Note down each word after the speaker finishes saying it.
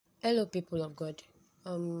Hello, people of God.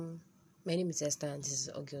 My name is Esther, and this is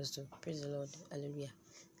Augusto. Praise the Lord, Hallelujah.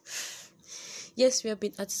 Yes, we have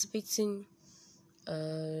been anticipating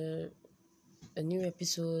a new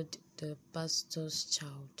episode, The Pastor's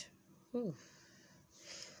Child,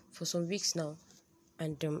 for some weeks now,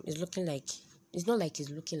 and it's not like it's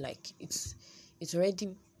looking like it's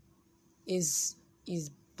already is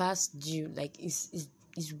past due. Like it's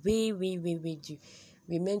way due.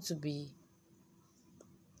 We're meant to be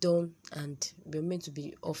done and we're meant to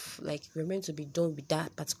be off, like we're meant to be done with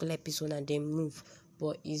that particular episode and then move,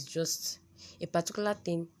 but it's just a particular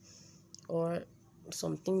thing or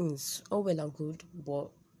some things all well and good, but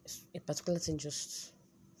a particular thing just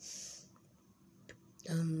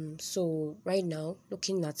so right now,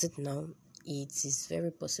 looking at it now, it is very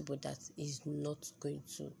possible that it's not going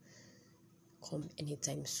to come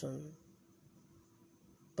anytime soon.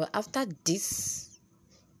 But after this,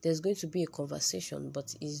 there's going to be a conversation,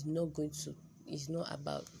 but it's not going to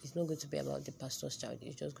be about the pastor's child.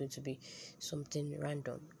 It's just going to be something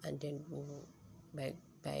random, and then by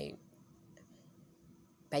by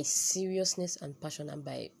by seriousness and passion, and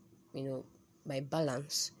by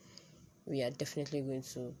balance, we are definitely going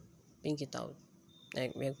to bring it out.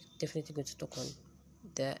 Like, we are definitely going to talk on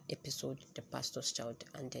the episode, the pastor's child,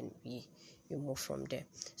 and then we move from there.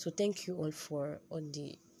 So thank you all for all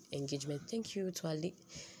the engagement. Thank you to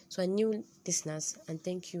our new listeners, and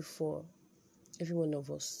thank you for every one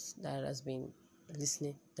of us that has been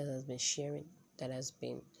listening, that has been sharing, that has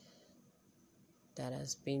been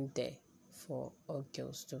there for all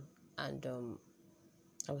girls too. And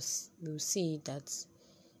we'll see that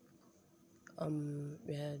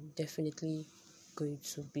we are definitely going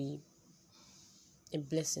to be a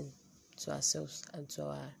blessing to ourselves and to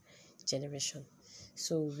our generation.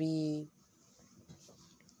 So we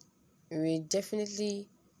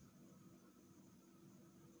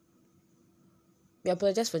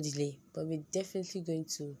apologize for delay, but we're definitely going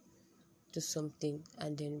to do something,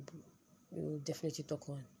 and then we will definitely talk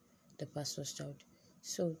on the pastor's child.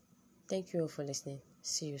 So thank you all for listening.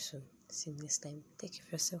 See you soon. See you next time. Take care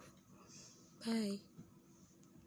of yourself. Bye.